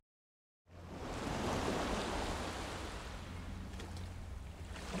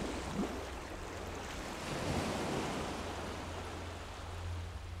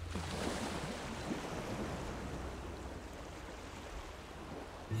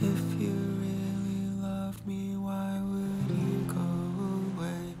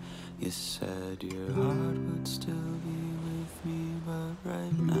said your heart would still be with me, but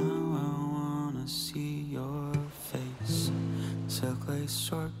right now I wanna see your face. Silk lace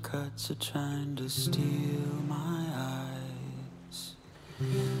shortcuts are trying to steal my eyes.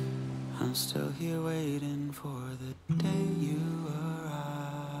 I'm still here waiting for the day you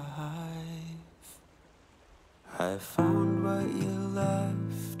arrive. I found what you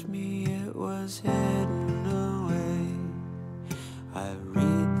left me, it was hidden away. I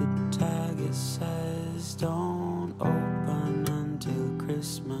read the tag, it says don't open until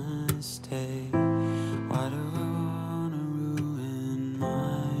Christmas Day. Why do I wanna ruin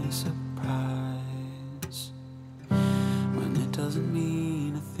my surprise when it doesn't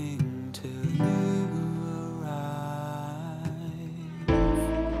mean a thing till you arrive?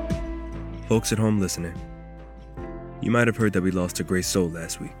 Folks at home listening, you might have heard that we lost a great soul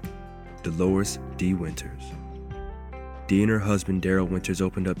last week, Dolores D. Winters. Dee and her husband Daryl Winters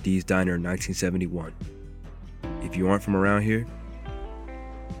opened up Dee's Diner in 1971. If you aren't from around here,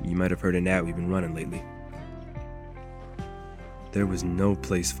 you might have heard an ad we've been running lately. There was no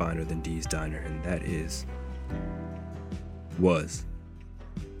place finer than Dee's Diner, and that was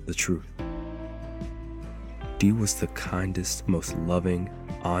the truth. Dee was the kindest, most loving,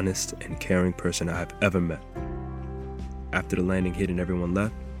 honest, and caring person I have ever met. After the landing hit and everyone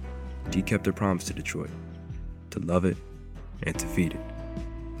left, Dee kept her promise to Detroit, to love it and to feed it.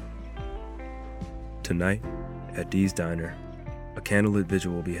 Tonight, at Dee's Diner, a candlelit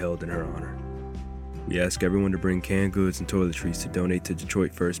vigil will be held in her honor. We ask everyone to bring canned goods and toiletries to donate to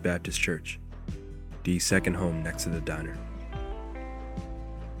Detroit First Baptist Church, Dee's second home next to the diner.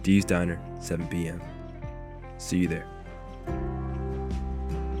 Dee's Diner, 7 p.m. See you there.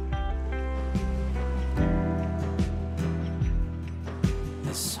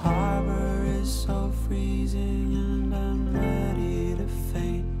 This harbor is so freezing and I'm ready to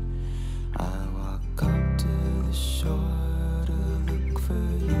faint. I walk up to the shore to look for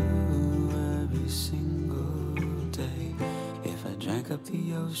you every single day. If I drank up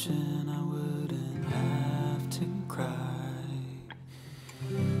the ocean, I wouldn't have to cry.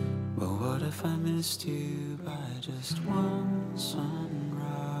 But what if I missed you by just one sunrise?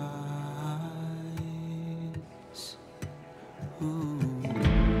 Ooh.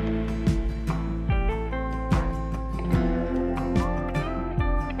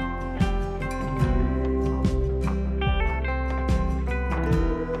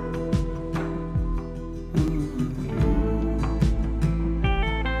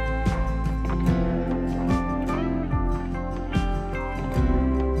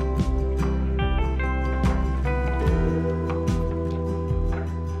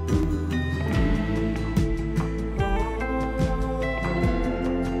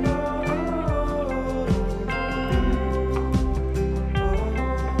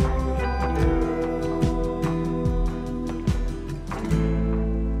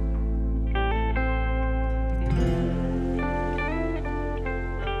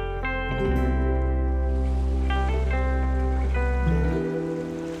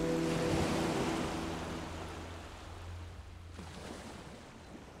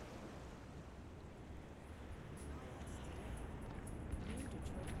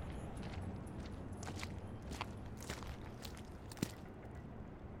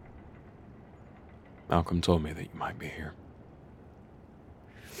 Malcolm told me that you might be here.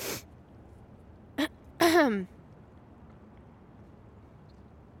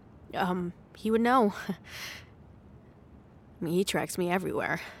 He would know. I mean, he tracks me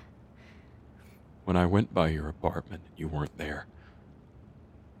everywhere. When I went by your apartment, you weren't there.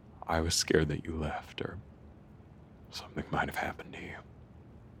 I was scared that you left, or something might have happened to you.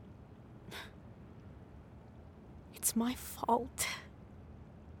 It's my fault.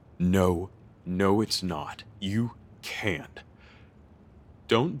 No, it's not. You can't.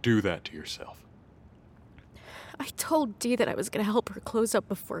 Don't do that to yourself. I told Dee that I was gonna help her close up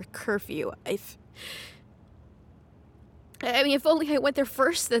before curfew. I mean, if only I went there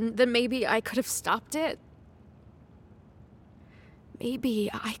first, then maybe I could have stopped it. Maybe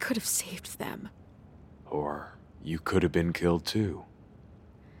I could have saved them. Or you could have been killed too.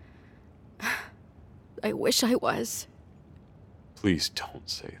 I wish I was. Please don't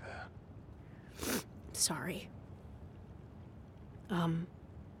say that. Sorry.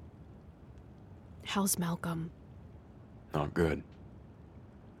 How's Malcolm? Not good.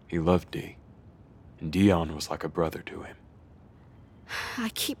 He loved Dee, and Dion was like a brother to him. I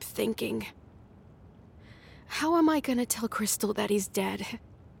keep thinking, how am I gonna tell Crystal that he's dead?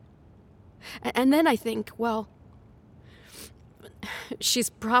 And then I think, well, she's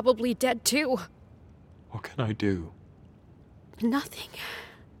probably dead too. What can I do? Nothing.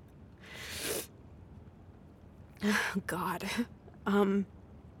 God. I'm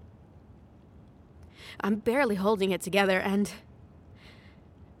barely holding it together, and...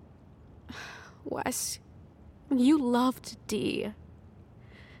 Wes, you loved Dee.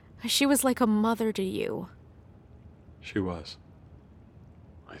 She was like a mother to you. She was.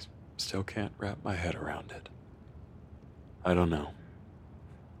 I still can't wrap my head around it. I don't know.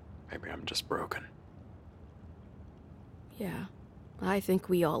 Maybe I'm just broken. Yeah, I think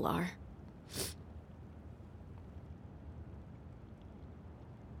we all are.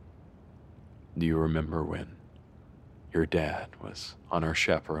 Do you remember when your dad was on our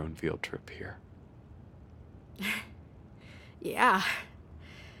chaperone field trip here? Yeah.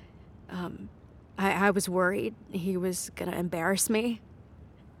 I was worried he was gonna embarrass me.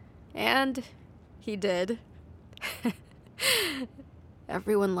 And he did.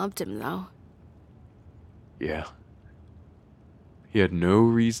 Everyone loved him, though. Yeah. He had no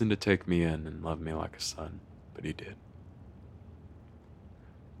reason to take me in and love me like a son, but he did.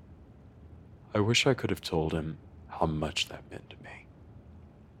 I wish I could have told him how much that meant to me.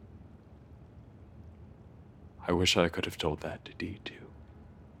 I wish I could have told that to Dee, too.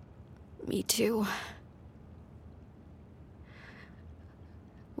 Me too.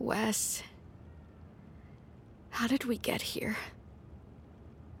 Wes, how did we get here?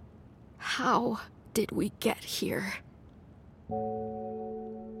 How did we get here?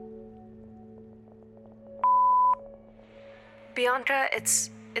 Bianca,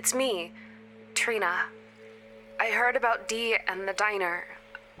 it's me, Trina. I heard about Dee and the diner.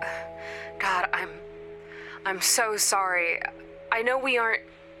 God, I'm so sorry. I know we aren't...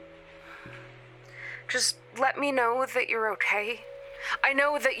 Just let me know that you're okay. I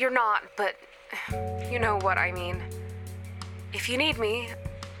know that you're not, but you know what I mean. If you need me,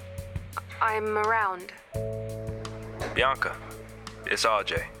 I'm around. Bianca, it's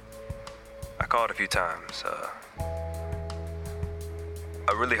RJ. I called a few times.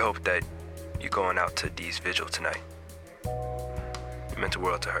 I really hope that you're going out to Dee's vigil tonight. It meant the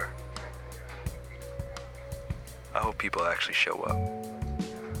world to her. I hope people actually show up.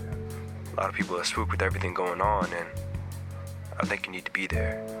 A lot of people are spooked with everything going on, and I think you need to be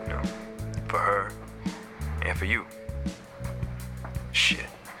there, you know, for her and for you. Shit.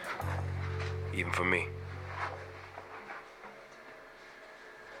 Even for me.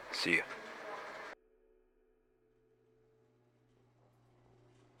 See ya.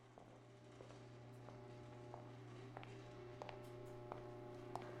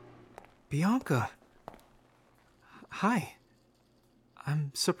 Bianca. Hi.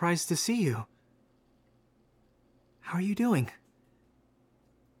 I'm surprised to see you. How are you doing?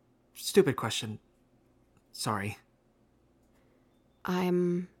 Stupid question. Sorry.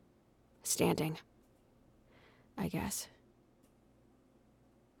 I'm standing, I guess.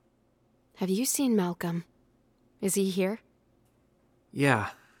 Have you seen Malcolm? Is he here? Yeah.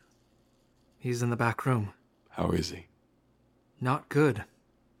 He's in the back room. How is he? Not good.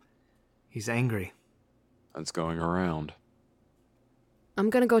 He's angry. That's going around. I'm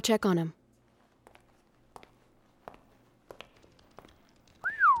gonna go check on him.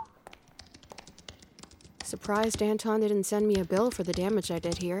 Surprised Anton didn't send me a bill for the damage I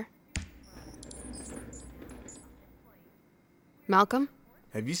did here. Malcolm?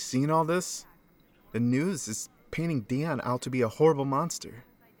 Have you seen all this? The news is painting Dion out to be a horrible monster.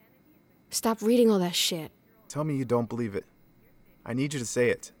 Stop reading all that shit. Tell me you don't believe it. I need you to say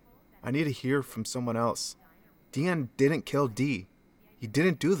it. I need to hear from someone else. Dion didn't kill Dee. He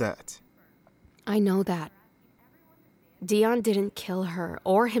didn't do that. I know that. Dion didn't kill her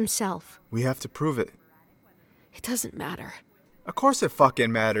or himself. We have to prove it. It doesn't matter. Of course it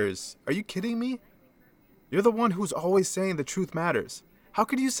fucking matters. Are you kidding me? You're the one who's always saying the truth matters. How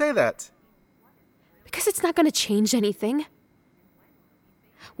could you say that? Because it's not gonna change anything.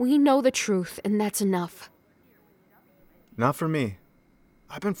 We know the truth, and that's enough. Not for me.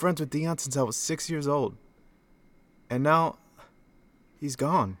 I've been friends with Dion since I was 6 years old. And now, he's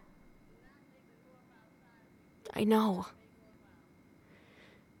gone. I know.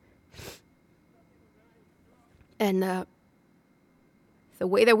 And the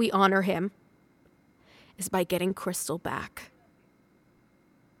way that we honor him is by getting Crystal back.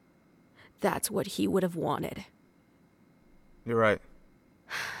 That's what he would have wanted. You're right.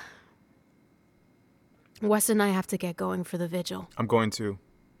 Wes and I have to get going for the vigil. I'm going to.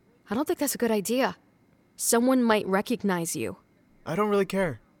 I don't think that's a good idea. Someone might recognize you. I don't really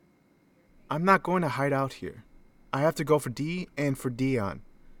care. I'm not going to hide out here. I have to go for Dee and for Dion.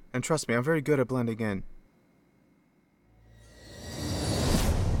 And trust me, I'm very good at blending in.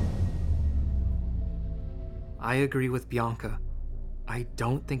 I agree with Bianca. I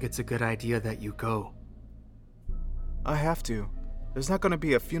don't think it's a good idea that you go. I have to. There's not going to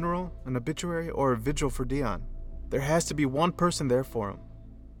be a funeral, an obituary, or a vigil for Dion. There has to be one person there for him.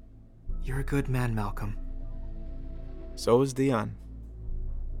 You're a good man, Malcolm. So is Dion.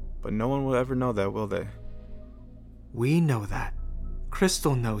 But no one will ever know that, will they? We know that.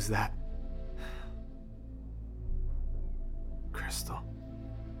 Crystal knows that. Crystal.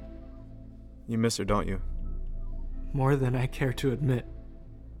 You miss her, don't you? More than I care to admit.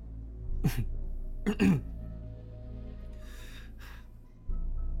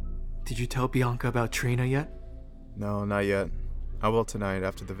 Did you tell Bianca about Trina yet? No, not yet. I will tonight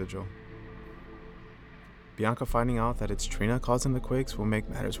after the vigil. Bianca finding out that it's Trina causing the quakes will make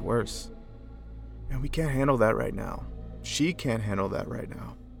matters worse. And we can't handle that right now. She can't handle that right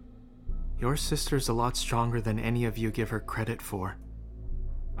now. Your sister's a lot stronger than any of you give her credit for.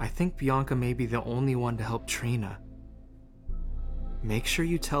 I think Bianca may be the only one to help Trina. Make sure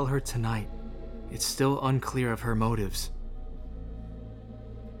you tell her tonight. It's still unclear of her motives.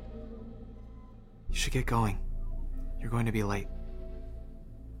 You should get going. You're going to be late.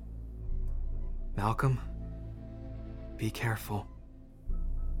 Malcolm, be careful.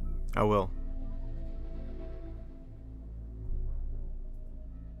 I will.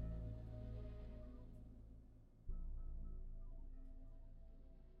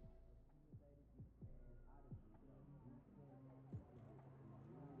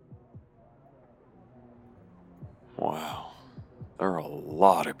 Wow. There are a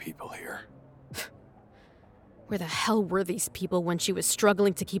lot of people here. Where the hell were these people when she was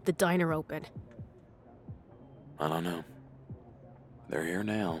struggling to keep the diner open? I don't know. They're here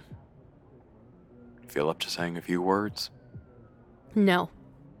now. Feel up to saying a few words? No,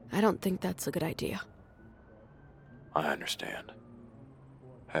 I don't think that's a good idea. I understand.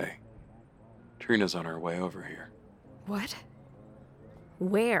 Hey, Trina's on her way over here. What?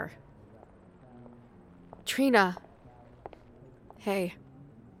 Where? Trina. Hey.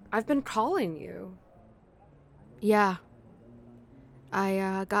 I've been calling you. Yeah.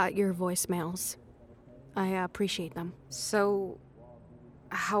 I got your voicemails. I appreciate them. So,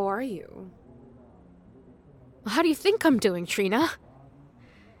 how are you? How do you think I'm doing, Trina?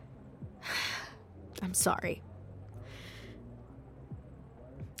 I'm sorry.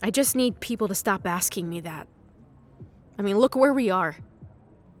 I just need people to stop asking me that. I mean, look where we are.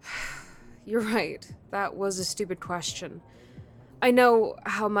 You're right. That was a stupid question. I know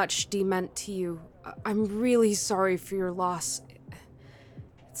how much Dee meant to you. I'm really sorry for your loss.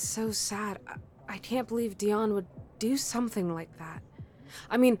 It's so sad. I can't believe Dion would do something like that.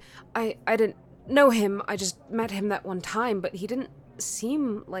 I mean, I didn't know him. I just met him that one time, but he didn't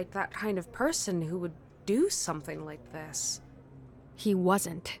seem like that kind of person who would do something like this. He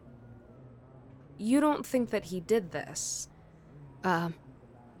wasn't. You don't think that he did this?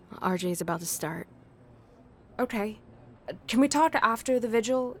 RJ's about to start. Okay. Can we talk after the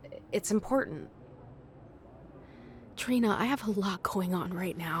vigil? It's important. Trina, I have a lot going on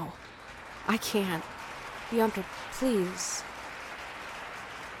right now. I can't. Bianca, please.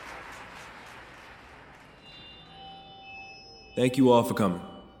 Thank you all for coming.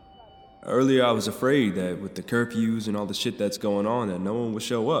 Earlier I was afraid that with the curfews and all the shit that's going on that no one would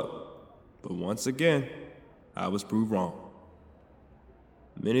show up. But once again, I was proved wrong.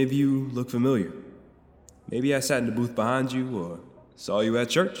 Many of you look familiar. Maybe I sat in the booth behind you, or saw you at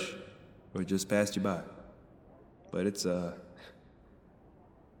church, or just passed you by. But it's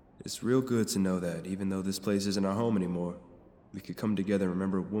real good to know that even though this place isn't our home anymore, we could come together and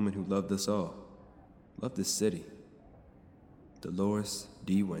remember a woman who loved us all. Loved this city. Dolores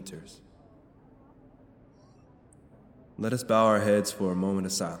D. Winters. Let us bow our heads for a moment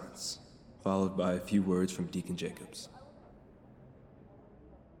of silence, followed by a few words from Deacon Jacobs.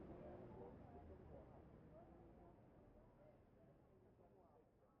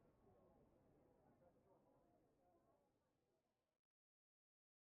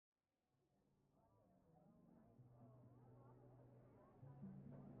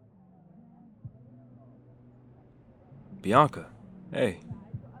 Bianca, hey,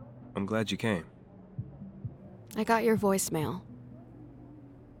 I'm glad you came. I got your voicemail.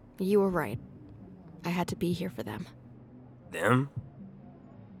 You were right. I had to be here for them. Them?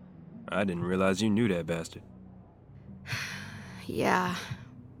 I didn't realize you knew that bastard. Yeah.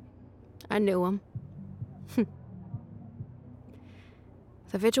 I knew him. The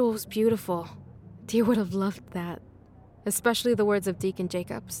vigil was beautiful. Dee would have loved that. Especially the words of Deacon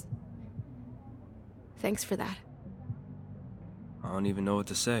Jacobs. Thanks for that. I don't even know what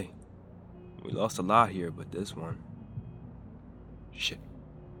to say. We lost a lot here, but this one... Shit.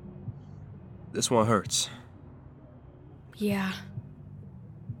 This one hurts. Yeah.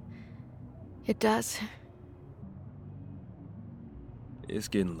 It does. It's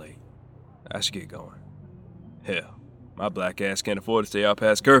getting late. I should get going. Hell, my black ass can't afford to stay out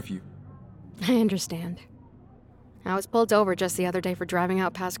past curfew. I understand. I was pulled over just the other day for driving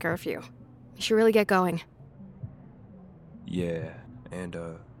out past curfew. You should really get going. Yeah, and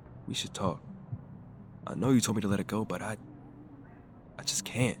we should talk. I know you told me to let it go, but I just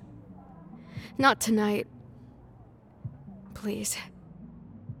can't. Not tonight. Please.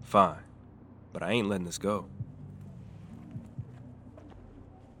 Fine, but I ain't letting this go.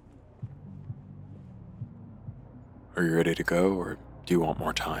 Are you ready to go, or do you want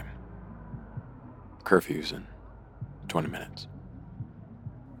more time? Curfew's in 20 minutes.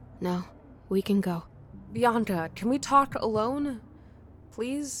 No, we can go. Bianca, can we talk alone?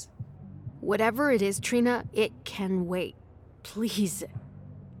 Please? Whatever it is, Trina, it can wait. Please.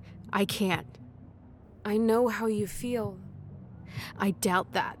 I can't. I know how you feel. I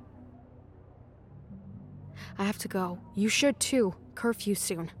doubt that. I have to go. You should too. Curfew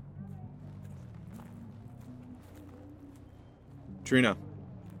soon. Trina,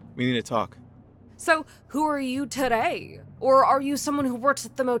 we need to talk. So, who are you today? Or are you someone who works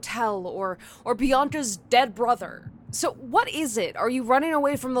at the motel, or Bianca's dead brother? So, what is it? Are you running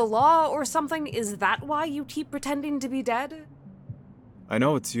away from the law or something? Is that why you keep pretending to be dead? I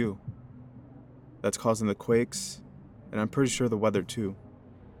know it's you. That's causing the quakes, and I'm pretty sure the weather too.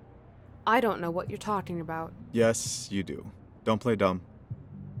 I don't know what you're talking about. Yes, you do. Don't play dumb.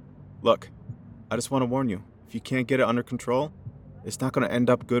 Look, I just want to warn you. If you can't get it under control, it's not going to end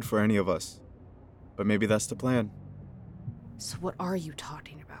up good for any of us. But maybe that's the plan. So what are you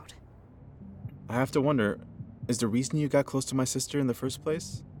talking about? I have to wonder, is the reason you got close to my sister in the first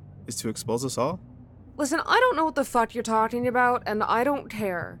place is to expose us all? Listen, I don't know what the fuck you're talking about, and I don't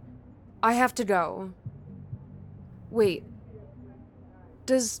care. I have to go. Wait.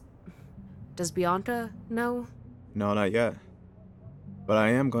 Does Bianca know? No, not yet. But I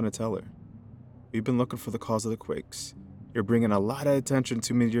am going to tell her. We've been looking for the cause of the quakes. You're bringing a lot of attention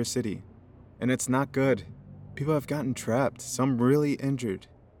to Meteor City. And it's not good. People have gotten trapped, some really injured.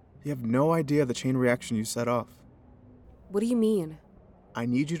 You have no idea the chain reaction you set off. What do you mean? I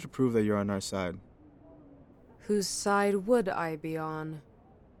need you to prove that you're on our side. Whose side would I be on?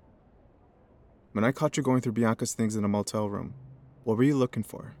 When I caught you going through Bianca's things in a motel room, what were you looking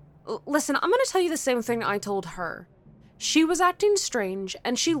for? Listen, I'm gonna tell you the same thing I told her. She was acting strange,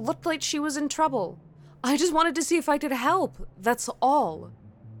 and she looked like she was in trouble. I just wanted to see if I could help, that's all.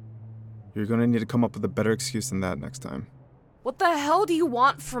 You're gonna need to come up with a better excuse than that next time. What the hell do you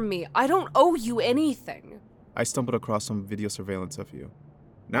want from me? I don't owe you anything. I stumbled across some video surveillance of you.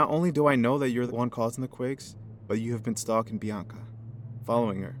 Not only do I know that you're the one causing the quakes, but you have been stalking Bianca,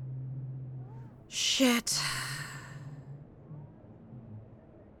 following her. Shit.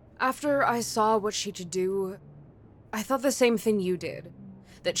 After I saw what she could do, I thought the same thing you did.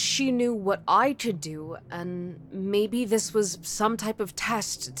 That she knew what I could do, and maybe this was some type of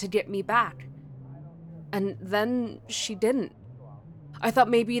test to get me back. And then she didn't. I thought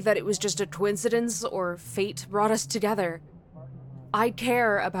maybe that it was just a coincidence or fate brought us together. I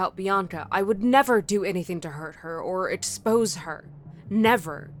care about Bianca. I would never do anything to hurt her or expose her.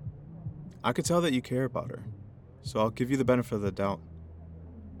 Never. I could tell that you care about her, so I'll give you the benefit of the doubt.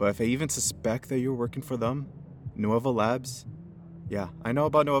 But if I even suspect that you're working for them, Nueva Labs, yeah, I know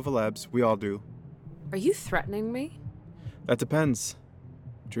about Nueva Labs, we all do. Are you threatening me? That depends.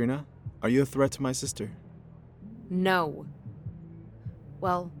 Trina, are you a threat to my sister? No.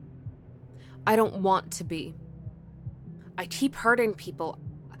 Well, I don't want to be. I keep hurting people.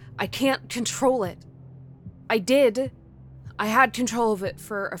 I can't control it. I did. I had control of it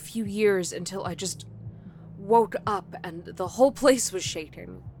for a few years until I just woke up and the whole place was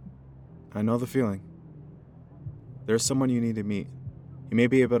shaking. I know the feeling. There's someone you need to meet. He may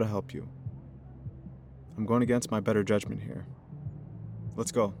be able to help you. I'm going against my better judgment here.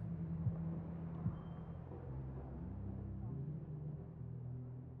 Let's go.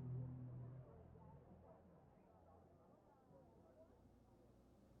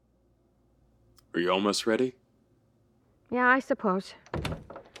 Are you almost ready? Yeah, I suppose.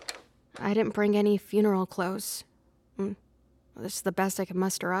 I didn't bring any funeral clothes. This is the best I could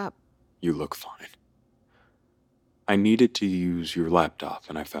muster up. You look fine. I needed to use your laptop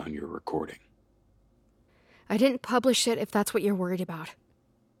and I found your recording. I didn't publish it if that's what you're worried about.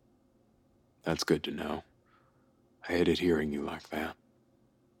 That's good to know. I hated hearing you like that.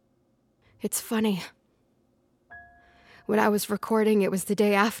 It's funny. When I was recording, it was the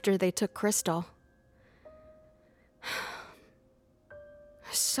day after they took Crystal.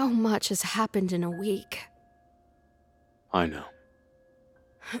 So much has happened in a week. I know.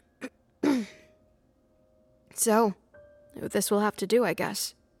 So, This will have to do, I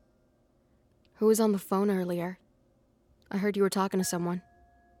guess. Who was on the phone earlier? I heard you were talking to someone.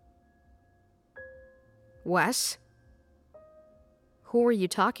 Wes? Who were you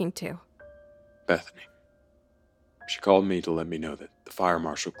talking to? Bethany. She called me to let me know that the fire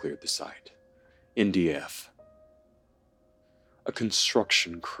marshal cleared the site. NDF. A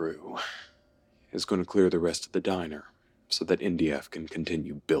construction crew is going to clear the rest of the diner so that NDF can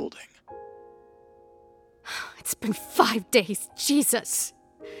continue building. It's been 5 days, Jesus!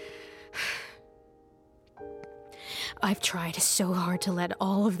 I've tried so hard to let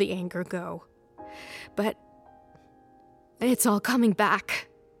all of the anger go, but it's all coming back.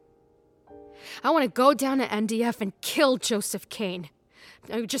 I want to go down to NDF and kill Joseph Kane.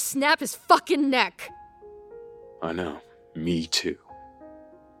 I would just snap his fucking neck. I know. Me too.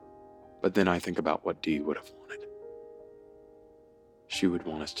 But then I think about what Dee would have wanted. She would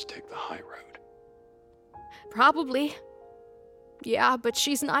want us to take the high road. Probably. Yeah, but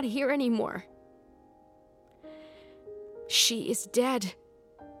she's not here anymore. She is dead.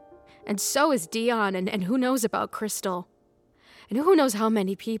 And so is Dion, and who knows about Crystal. And who knows how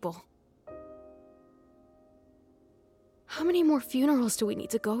many people. How many more funerals do we need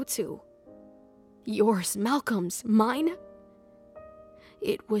to go to? Yours, Malcolm's, mine?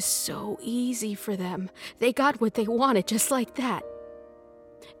 It was so easy for them. They got what they wanted just like that.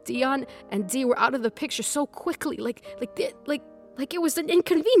 Dion and Dee were out of the picture so quickly, like it was an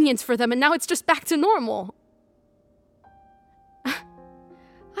inconvenience for them, and now it's just back to normal.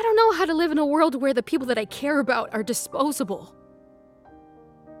 I don't know how to live in a world where the people that I care about are disposable.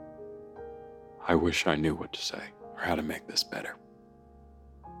 I wish I knew what to say, or how to make this better.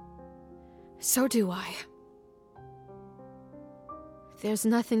 So do I. There's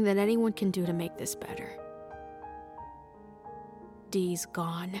nothing that anyone can do to make this better. Dee's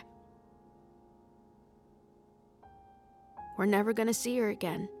gone. We're never gonna see her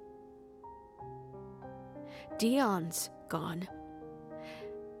again. Dion's gone.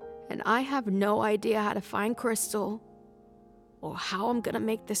 And I have no idea how to find Crystal or how I'm gonna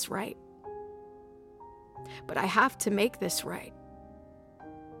make this right. But I have to make this right.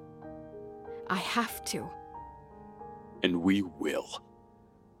 I have to. And we will.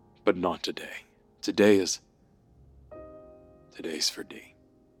 But not today. Today's for Dee.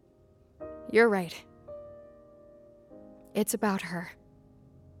 You're right. It's about her.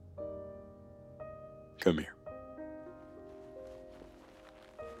 Come here.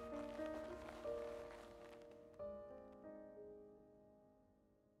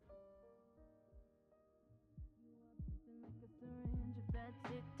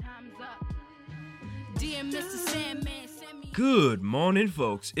 Good morning,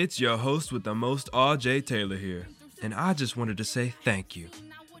 folks. It's your host with the most, RJ Taylor here. And I just wanted to say thank you.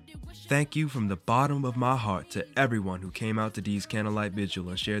 Thank you from the bottom of my heart to everyone who came out to Dee's candlelight vigil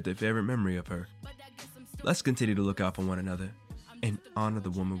and shared their favorite memory of her. Let's continue to look out for one another and honor the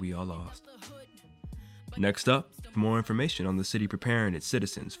woman we all lost. Next up, more information on the city preparing its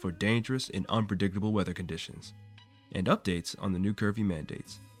citizens for dangerous and unpredictable weather conditions, and updates on the new curfew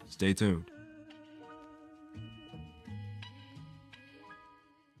mandates. Stay tuned.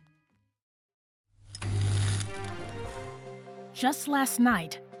 Just last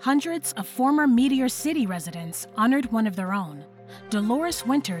night, hundreds of former Meteor City residents honored one of their own. Dolores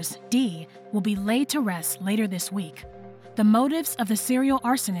Winters, Dee, will be laid to rest later this week. The motives of the serial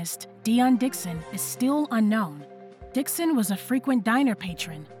arsonist, Dion Dixon, is still unknown. Dixon was a frequent diner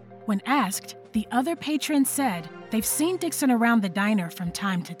patron. When asked, the other patrons said they've seen Dixon around the diner from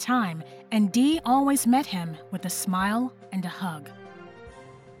time to time, and Dee always met him with a smile and a hug.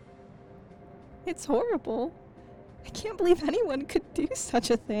 It's horrible. I can't believe anyone could do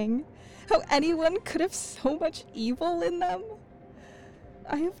such a thing. How anyone could have so much evil in them.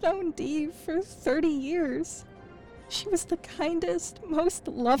 I have known Dee for 30 years. She was the kindest, most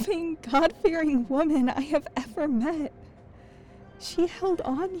loving, God-fearing woman I have ever met. She held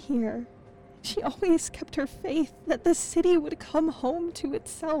on here. She always kept her faith that the city would come home to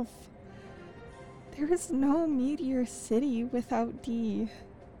itself. There is no Meteor City without Dee.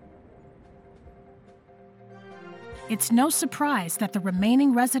 It's no surprise that the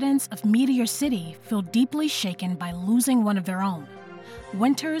remaining residents of Meteor City feel deeply shaken by losing one of their own.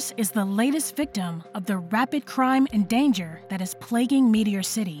 Winters is the latest victim of the rapid crime and danger that is plaguing Meteor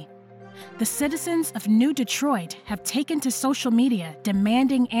City. The citizens of New Detroit have taken to social media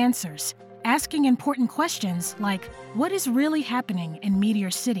demanding answers, asking important questions like, what is really happening in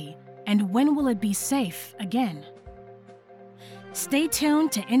Meteor City, and when will it be safe again? Stay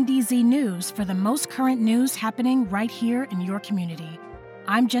tuned to NDZ News for the most current news happening right here in your community.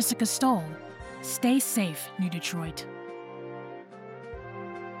 I'm Jessica Stoll. Stay safe, New Detroit.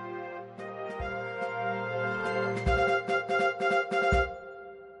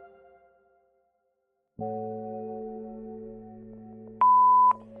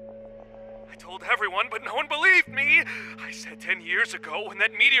 everyone, but no one believed me. I said 10 years ago when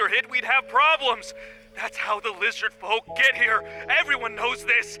that meteor hit we'd have problems. That's how the lizard folk get here. Everyone knows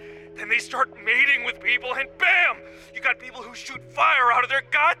this. Then they start mating with people and bam! You got people who shoot fire out of their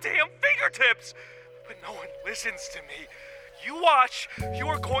goddamn fingertips. But no one listens to me. You watch, you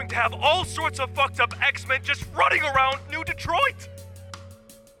are going to have all sorts of fucked up X-Men just running around New Detroit.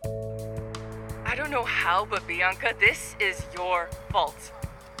 I don't know how, but Bianca, this is your fault.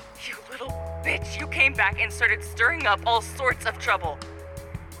 You little bitch, you came back and started stirring up all sorts of trouble.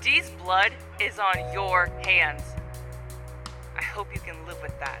 Dee's blood is on your hands. I hope you can live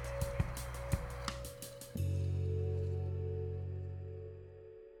with that.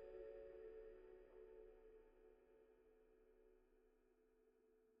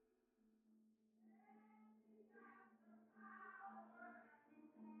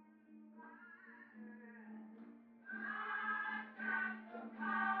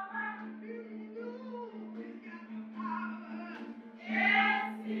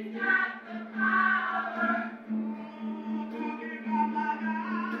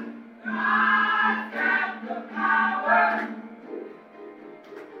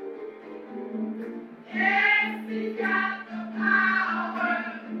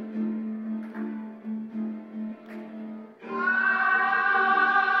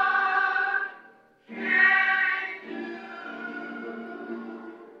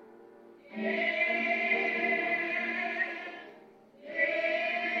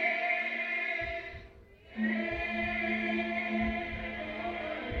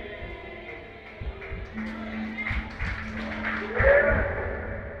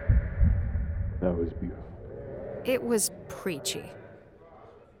 That was beautiful. It was preachy.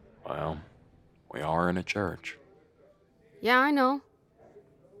 Well, we are in a church. Yeah, I know.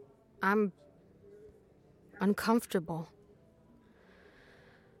 I'm uncomfortable.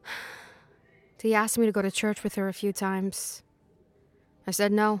 Dee asked me to go to church with her a few times. I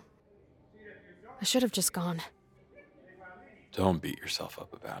said no. I should have just gone. Don't beat yourself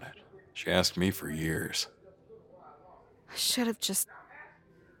up about it. She asked me for years. I should have just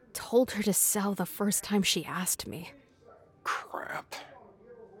told her to sell the first time she asked me. Crap.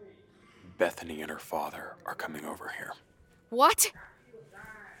 Bethany and her father are coming over here. What?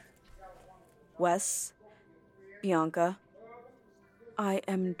 Wes, Bianca, I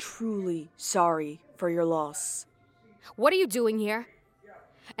am truly sorry for your loss. What are you doing here?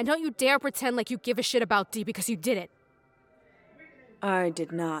 And don't you dare pretend like you give a shit about Dee because you did it. I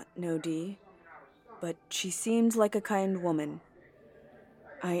did not know Dee, but she seemed like a kind woman.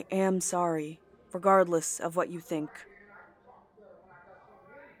 I am sorry, regardless of what you think.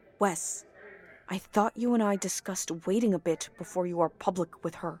 Wes, I thought you and I discussed waiting a bit before you are public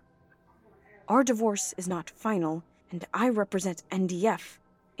with her. Our divorce is not final, and I represent NDF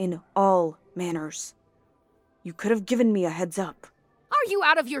in all manners. You could have given me a heads up. Are you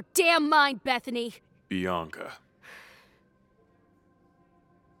out of your damn mind, Bethany? Bianca.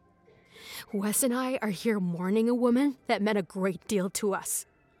 Wes and I are here mourning a woman that meant a great deal to us.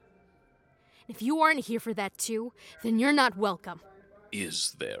 If you aren't here for that too, then you're not welcome.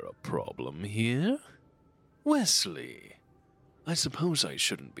 Is there a problem here? Wesley, I suppose I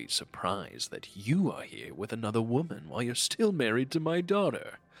shouldn't be surprised that you are here with another woman while you're still married to my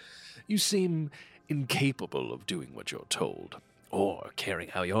daughter. You seem incapable of doing what you're told, or caring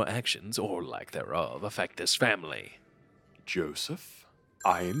how your actions, or lack thereof, affect this family. Joseph,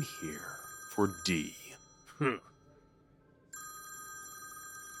 I am here for Dee.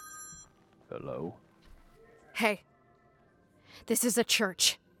 Hello? Hey, this is a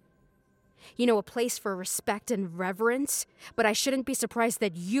church. You know, a place for respect and reverence, but I shouldn't be surprised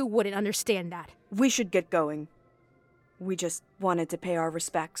that you wouldn't understand that. We should get going. We just wanted to pay our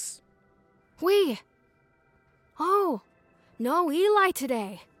respects. Oh, no Eli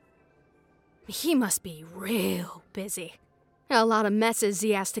today. He must be real busy. A lot of messes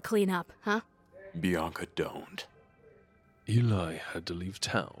he has to clean up, huh? Bianca, don't. Eli had to leave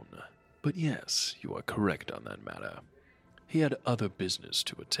town. But yes, you are correct on that matter. He had other business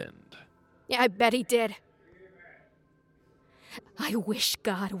to attend. Yeah, I bet he did. I wish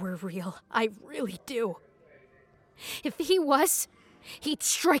God were real. I really do. If he was, he'd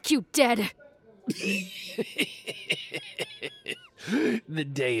strike you dead. The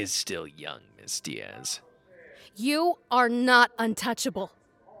day is still young, Miss Diaz. You are not untouchable.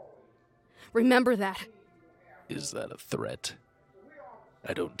 Remember that. Is that a threat?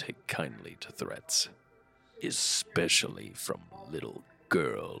 I don't take kindly to threats, especially from little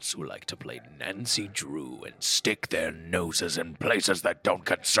girls who like to play Nancy Drew and stick their noses in places that don't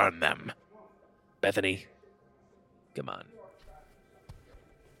concern them. Bethany, come on.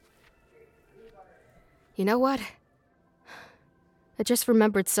 You know what? I just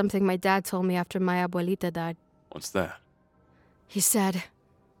remembered something my dad told me after my abuelita died. What's that? He said,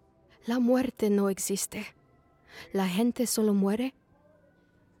 La muerte no existe. La gente solo muere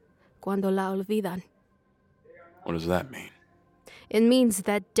cuando la olvidan. What does that mean? It means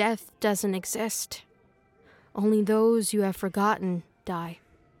that death doesn't exist. Only those you have forgotten die.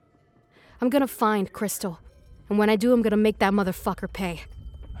 I'm gonna find Crystal, and when I do, I'm gonna make that motherfucker pay.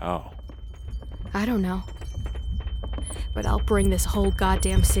 How? I don't know. But I'll bring this whole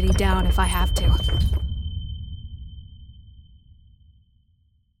goddamn city down if I have to.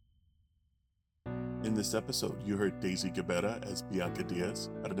 In this episode, you heard Daisy Guevara as Bianca Diaz,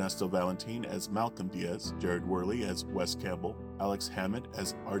 Ernesto Valentin as Malcolm Diaz, Jared Worley as Wes Campbell, Alex Hammett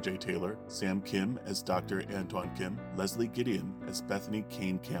as RJ Taylor, Sam Kim as Dr. Antoine Kim, Leslie Gideon as Bethany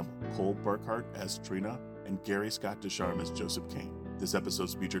Kane Campbell, Cole Burkhart as Trina, and Gary Scott Descharme as Joseph Kane. This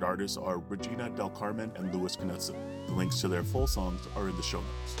episode's featured artists are Regina Del Carmen and Louis Knudsen. The links to their full songs are in the show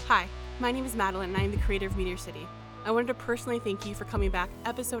notes. Hi, my name is Madeline and I am the creator of Meteor City. I wanted to personally thank you for coming back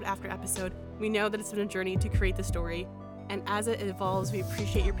episode after episode. We know that it's been a journey to create the story, and as it evolves, we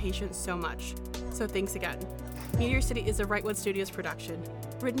appreciate your patience so much. So thanks again. Meteor City is a Wrightwood Studios production,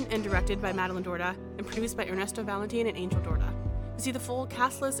 written and directed by Madeline Dorda, and produced by Ernesto Valentin and Angel Dorda. To see the full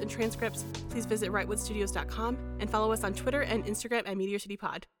cast list and transcripts, please visit wrightwoodstudios.com and follow us on Twitter and Instagram at Meteor City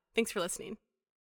Pod. Thanks for listening.